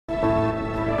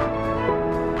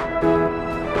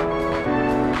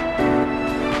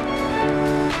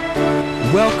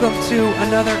Welcome to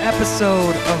another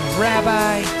episode of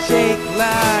Rabbi Jake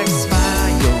Live.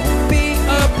 Smile, be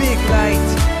a big light,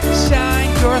 shine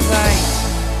your light.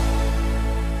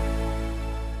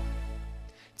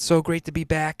 It's so great to be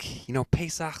back. You know,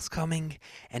 Pesach's coming,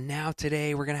 and now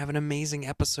today we're going to have an amazing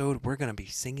episode. We're going to be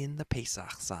singing the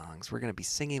Pesach songs. We're going to be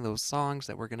singing those songs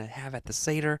that we're going to have at the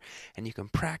Seder, and you can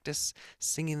practice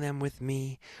singing them with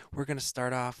me. We're going to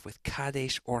start off with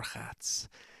Kadesh Orchatz.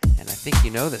 And I think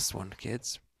you know this one,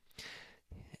 kids.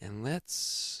 And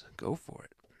let's go for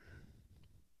it.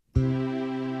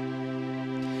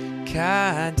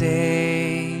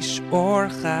 Kadesh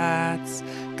Orchatz,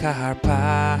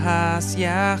 Karpas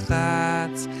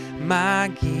Yachatz,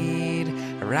 Magid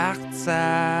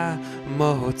Rachza,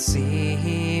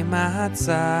 Motzi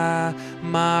Matzah,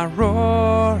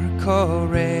 Maror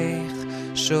Korech,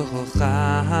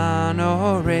 Shulchan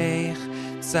Orech,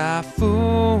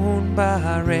 Zafun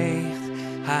Barech,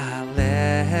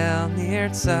 Halel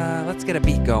Nirtza. Let's get a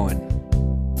beat going.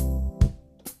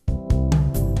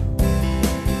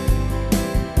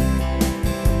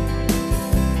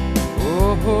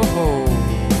 Oh,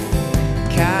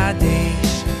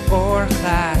 Kadesh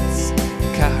Orchatz,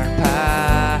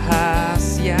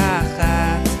 Karpas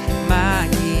Yachatz,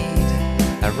 Magid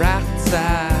Rachza,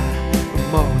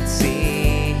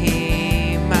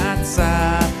 Motzi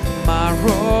Matzah,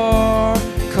 Maror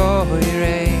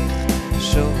Koirech,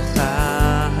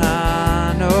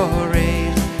 Shulchan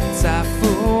Orech,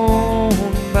 Zafun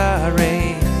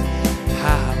Barech,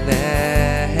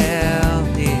 Halel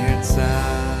Nirtza.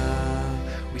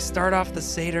 We start off the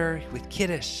Seder with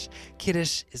Kiddush.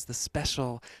 Kiddush is the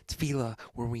special tefillah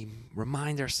where we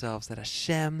remind ourselves that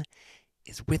Hashem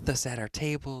is with us at our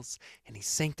tables, and He's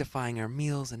sanctifying our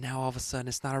meals, and now all of a sudden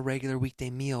it's not a regular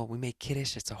weekday meal. We make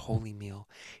Kiddush, it's a holy meal.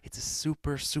 It's a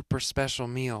super, super special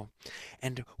meal.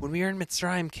 And when we were in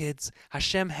Mitzrayim, kids,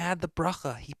 Hashem had the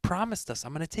bracha. He promised us,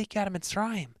 I'm going to take you out of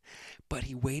Mitzrayim. But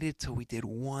He waited till we did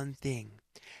one thing.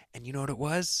 And you know what it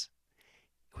was?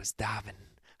 It was daven.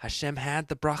 Hashem had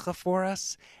the bracha for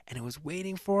us, and it was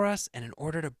waiting for us, and in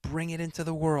order to bring it into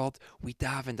the world, we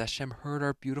davened. Hashem heard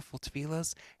our beautiful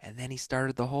tefillahs, and then He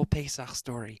started the whole Pesach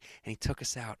story, and He took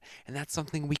us out. And that's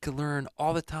something we could learn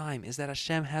all the time, is that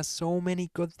Hashem has so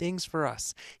many good things for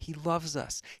us. He loves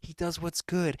us. He does what's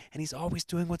good, and He's always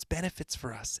doing what's benefits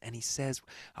for us. And He says,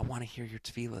 I want to hear your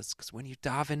tefillahs, because when you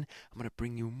daven, I'm going to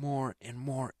bring you more and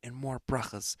more and more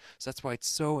brachas. So that's why it's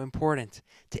so important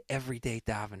to everyday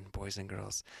daven, boys and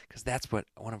girls, because that's what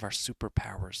one of our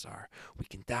superpowers are. We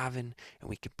can daven, and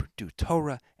we can do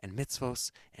Torah and mitzvos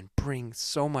and bring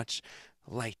so much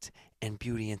light and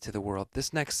beauty into the world.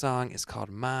 This next song is called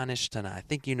Ma Nishtana. I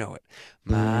think you know it.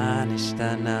 Ma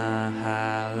Nishtana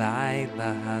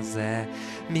halayla hazeh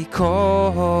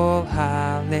mikol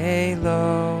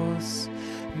haleilos,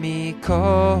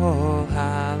 mikol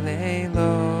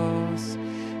haleilos,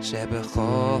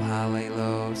 shebechol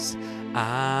haleilos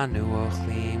Anu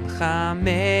ochlim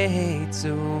chametz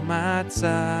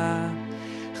umatzah,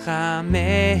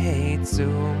 chametz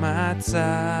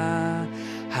umatzah.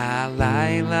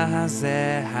 Halayla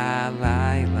hazeh,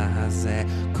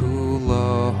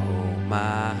 kulo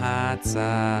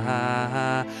matzah.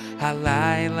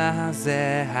 Halayla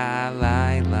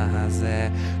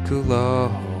hazeh, kulo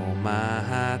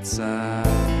matzah.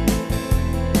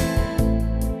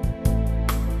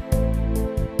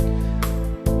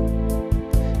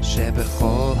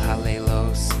 Shebechol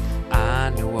halelos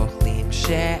anu ochlim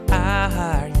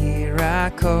she'ar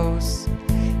yirakos,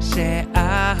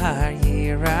 she'ar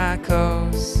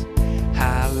yirakos.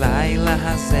 Halayla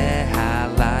hazeh,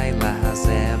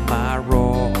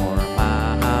 maror,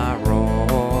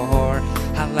 maror.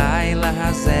 Halayla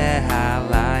hazeh,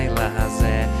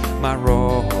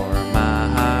 maror,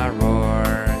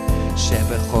 maror.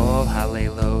 Shebechol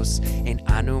halelos ein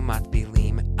anu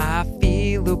matbilim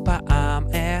afilu pa'am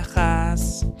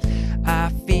echas,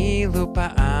 afilu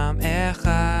pa'am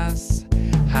echas.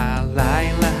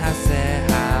 Halayla hazeh,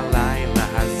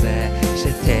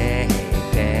 shetei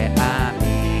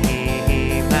pe'amim.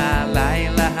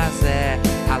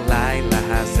 Halayla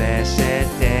hazeh,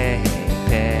 shetei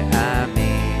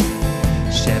pe'amim.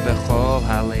 Shebechol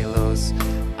halelos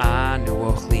anu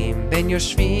ochlim ben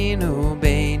yoshvinu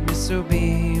ben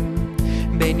misubim,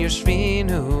 ben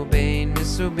yoshvinu ben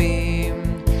misubim.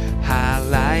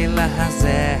 Halayla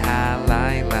hazeh,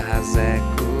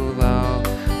 kulo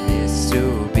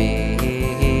misubim.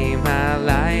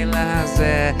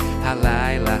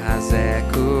 Halayla hazeh,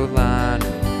 kulanu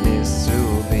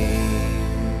misubim.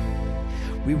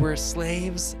 We were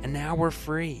slaves, and now we're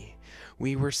free.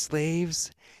 We were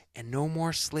slaves, and no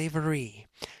more slavery.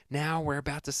 Now we're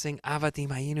about to sing Avadim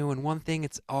Hayinu, and one thing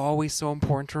it's always so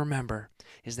important to remember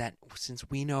is that since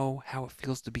we know how it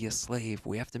feels to be a slave,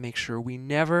 we have to make sure we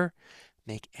never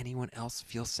make anyone else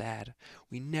feel sad.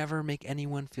 We never make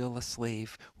anyone feel a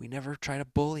slave. We never try to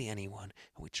bully anyone.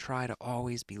 And we try to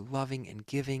always be loving and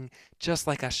giving, just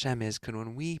like Hashem is. Because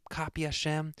when we copy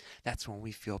Hashem, that's when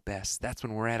we feel best. That's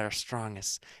when we're at our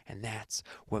strongest. And that's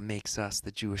what makes us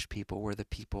the Jewish people. We're the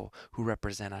people who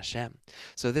represent Hashem.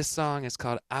 So this song is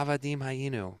called Avadim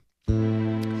Hayinu.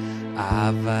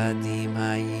 Avadim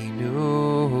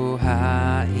Hayinu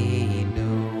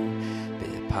Hayinu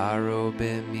Paro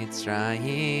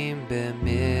b'Mitzrayim,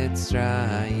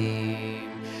 b'Mitzrayim,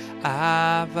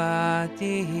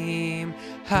 Avadim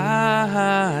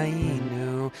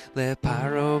hayinu,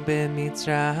 leParo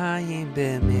b'Mitzrayim,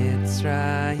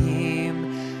 b'Mitzrayim,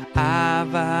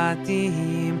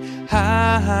 Avadim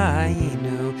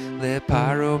hayinu,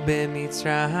 leParo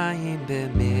b'Mitzrayim,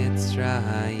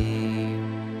 b'Mitzrayim.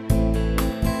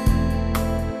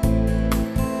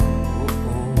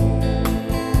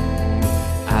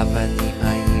 Avadim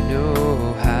hayinu,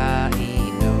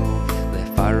 hayinu,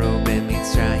 leParo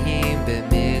b'Mitzrayim,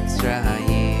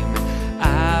 b'Mitzrayim,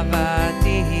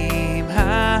 Avadim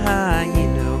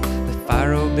hayinu,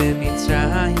 leParo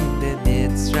b'Mitzrayim,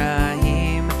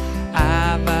 b'Mitzrayim,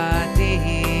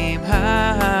 Avadim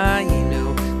hayinu,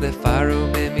 leParo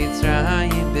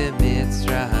b'Mitzrayim,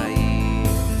 b'Mitzrayim.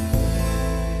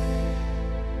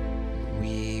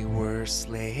 We were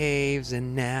slaves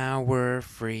and now we're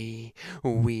free.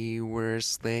 We were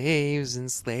slaves in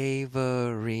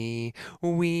slavery.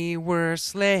 We were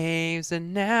slaves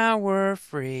and now we're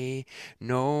free.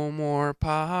 No more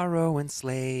paro and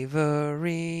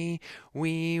slavery.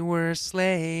 We were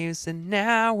slaves and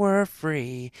now we're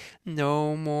free.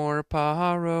 No more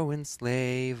paro and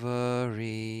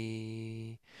slavery.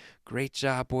 Great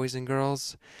job, boys and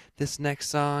girls. This next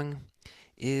song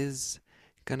is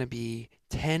gonna be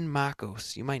 10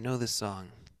 Makos. You might know this song.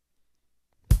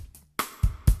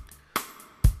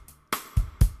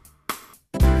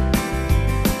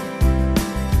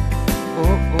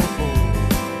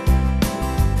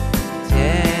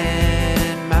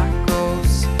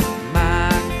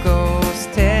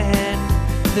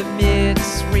 The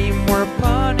Mitzrim were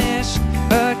punished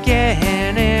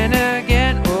again and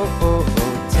again. Oh, oh,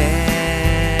 oh,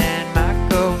 10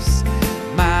 Makos,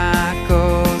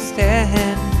 Makos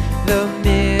 10. The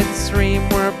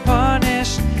Mitzrim were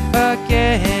punished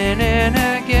again and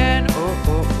again. Oh,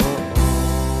 oh, oh,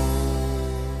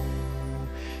 oh.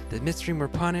 The Mitzrim were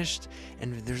punished,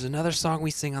 and there's another song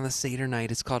we sing on the Seder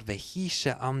night. It's called Vehi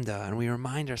She'amda, and we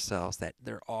remind ourselves that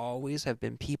there always have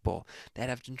been people that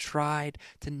have tried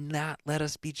to not let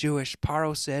us be Jewish.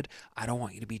 Paro said, I don't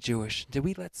want you to be Jewish. Did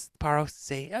we let Paro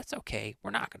say, that's okay,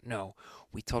 we're not going to? No.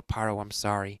 We told Paro, I'm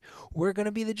sorry. We're going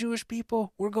to be the Jewish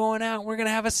people. We're going out. We're going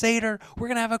to have a Seder. We're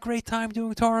going to have a great time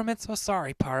doing Torah mitzvah.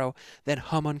 Sorry, Paro. Then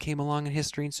Haman came along in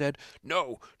history and said,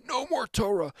 no more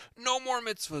Torah, no more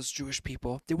mitzvahs, Jewish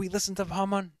people. Did we listen to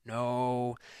Haman?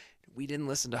 No. We didn't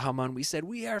listen to Haman. We said,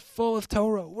 we are full of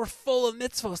Torah. We're full of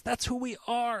mitzvahs. That's who we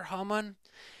are, Haman.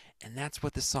 And that's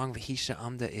what the song Vehi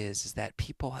She'amda is that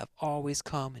people have always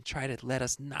come and tried to let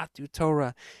us not do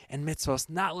Torah and mitzvahs,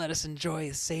 not let us enjoy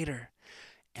a Seder.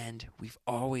 And we've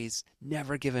always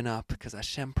never given up because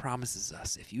Hashem promises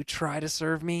us, if you try to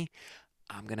serve me,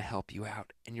 I'm going to help you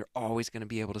out. And you're always going to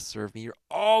be able to serve me. You're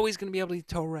always going to be able to do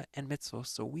Torah and mitzvahs.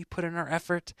 So we put in our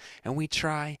effort and we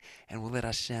try and we'll let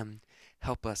Hashem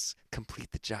help us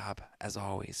complete the job as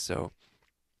always. So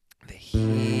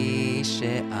Vehi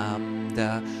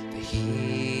She'amda,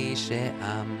 Vehi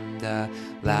She'amda,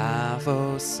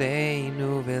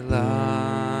 Lavoseinu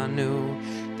Velanu,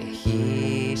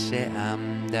 Vehi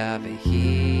She'amda,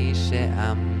 Vehi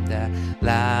She'amda,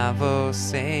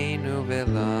 Lavoseinu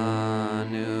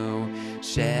Velanu,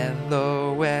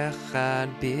 Shelo Echad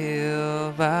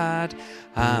Bilvad,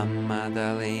 Amad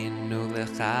Aleinu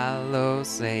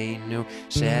Lechalosenu,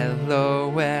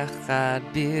 Shelo Echad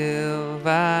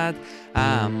Bilvad,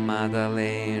 Amad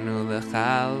Aleinu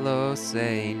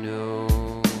Lechalosenu.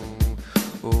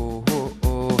 Oh, oh,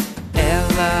 oh.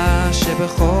 Ela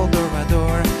Shebechol Dor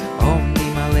Vador,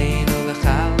 Omnim Aleinu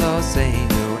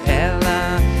Lechalosenu. Ela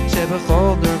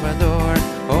Shebechol Dor Vador,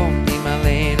 Omnim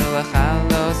Aleinu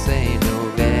Lechalosenu.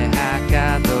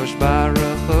 VeHakadosh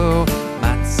Baruch Hu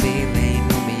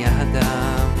Matzilenu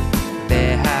miyadam.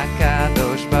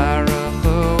 VeHakadosh Baruch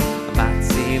Hu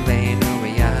Matzilenu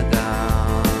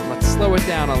miyadam. Let's slow it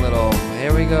down a little.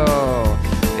 Here we go.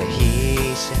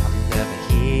 Vehi She'amda,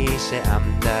 Vehi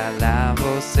She'amda,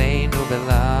 Lavoseinu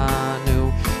Velanu.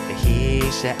 Vehi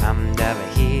שעמדה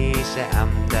והיא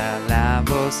שעמדה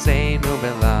לאבותינו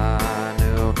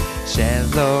ולנו,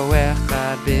 שלא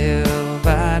אחד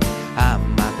בלבד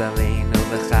עמד עלינו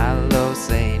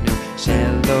וחלוצינו,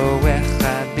 שלא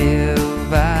אחד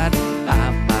בלבד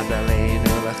עמד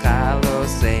עלינו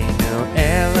וחלוצינו,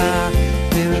 אלא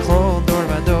בכל דור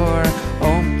ודור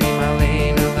עומדים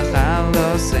עלינו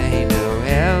וחלוצינו,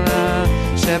 אלא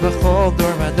שבכל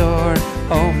דור ודור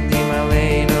עומדים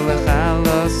עלינו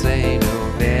וחלוצינו,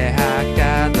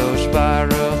 והקדוש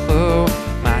ברוך הוא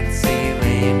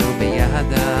מצילנו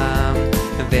בידם,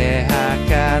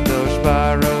 והקדוש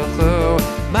ברוך הוא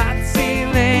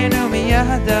מצילנו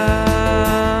בידם.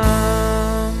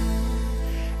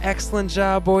 Excellent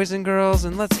job, boys and girls,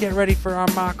 and let's get ready for our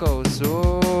makos.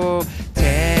 Oh,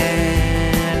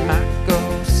 10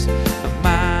 makos,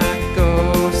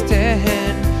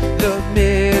 10. The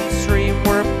midstream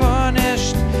were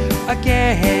punished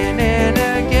again and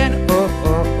again. Oh,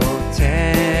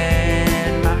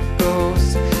 10 makos,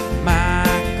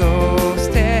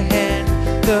 10.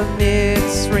 The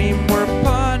midstream were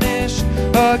punished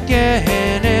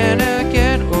again and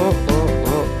again. Oh.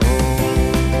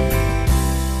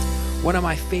 One of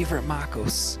my favorite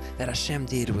makos that Hashem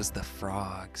did was the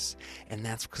frogs. And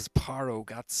that's because Paro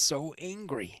got so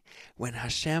angry when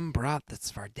Hashem brought the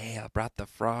Tzvardeya, brought the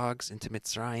frogs into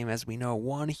Mitzrayim. As we know,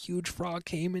 one huge frog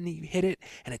came and he hit it,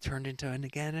 and it turned into an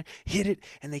again, hit it,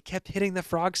 and they kept hitting the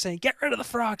frogs, saying, "Get rid of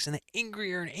the frogs!" And the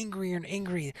angrier and angrier and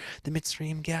angrier the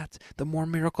Mitzrayim got, the more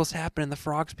miracles happened, and the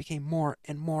frogs became more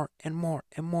and more and more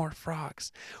and more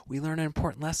frogs. We learn an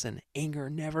important lesson. Anger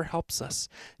never helps us.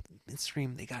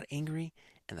 Mitzrayim, they got angry,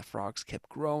 and the frogs kept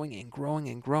growing and growing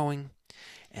and growing.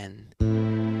 And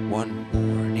one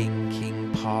morning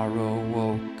King Paro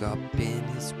woke up in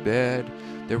his bed.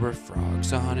 There were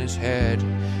frogs on his head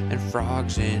and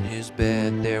frogs in his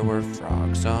bed. There were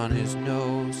frogs on his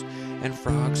nose and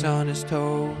frogs on his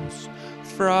toes.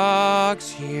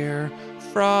 Frogs here,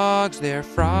 frogs there,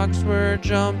 frogs were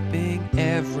jumping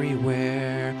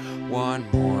everywhere. One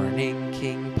morning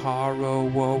King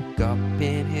Paro woke up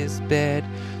in his bed.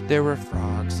 There were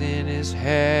frogs in his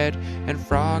head and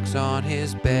frogs on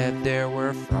his bed. There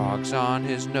were frogs on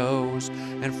his nose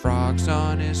and frogs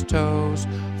on his toes.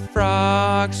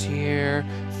 Frogs here,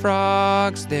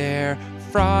 frogs there,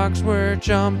 frogs were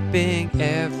jumping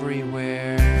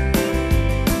everywhere.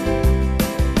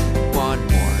 One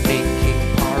morning King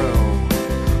Paro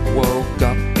woke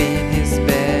up in his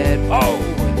bed. Oh,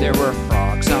 and there were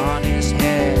frogs on his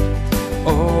head.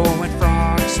 Oh, and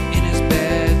frogs in his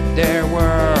bed. There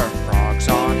were frogs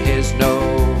on his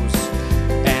nose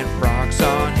and frogs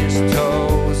on his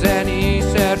toes. And he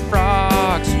said,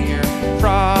 frogs here,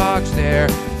 frogs there,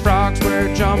 frogs were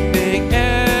jumping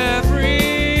everywhere.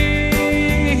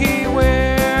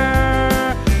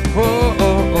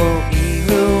 Oh,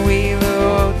 ilu,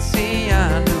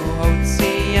 Hotzianu,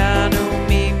 Hotzianu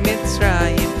mi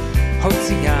Mitzrayim,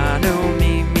 Hotzianu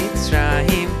mi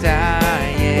Mitzrayim,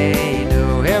 Dayenu.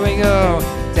 Here we go.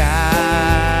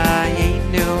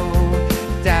 Dayenu,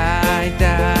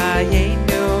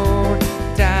 Dayenu,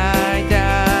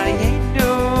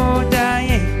 Dayenu,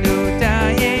 Dayenu,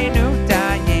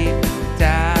 Dayenu,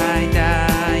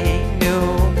 Dayenu,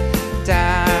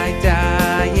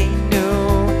 Dayenu,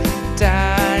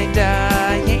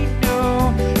 Dayenu,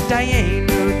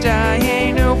 Dayenu,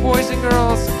 Dayenu. Boys and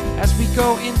girls, as we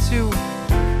go into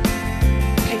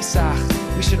Pesach,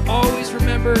 we should always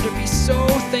remember to be so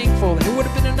thankful. It would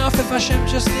have been enough if Hashem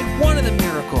just did one of the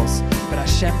miracles, but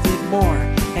Hashem did more,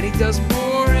 and He does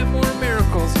more and more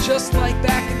miracles. Just like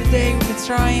back in the day with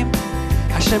Mitzrayim,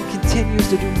 Hashem continues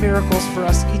to do miracles for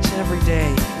us each and every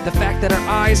day. The fact that our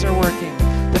eyes are working,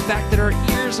 the fact that our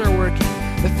ears are working,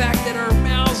 the fact that our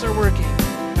mouths are working,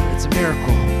 it's a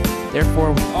miracle.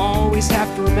 Therefore, we always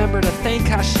have to remember to thank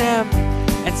Hashem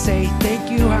and say, thank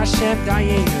you, Hashem,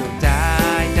 Dayenu,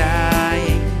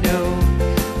 Dayenu,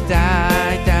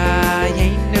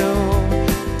 Dayenu,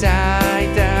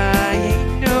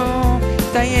 Dayenu,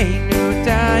 Dayenu,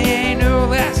 Dayenu.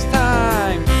 Last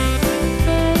time.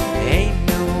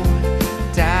 Dayenu,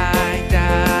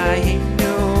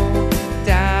 Dayenu,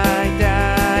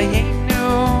 Dayenu,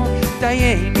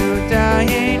 Dayenu,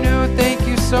 Dayenu. Thank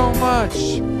you so much.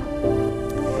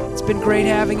 It's been great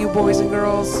having you, boys and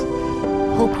girls.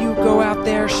 Hope you go out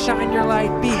there, shine your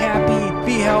light, be happy,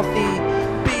 be healthy,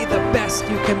 be the best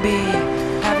you can be.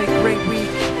 Have a great week,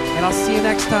 and I'll see you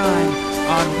next time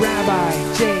on Rabbi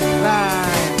Jake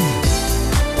Live.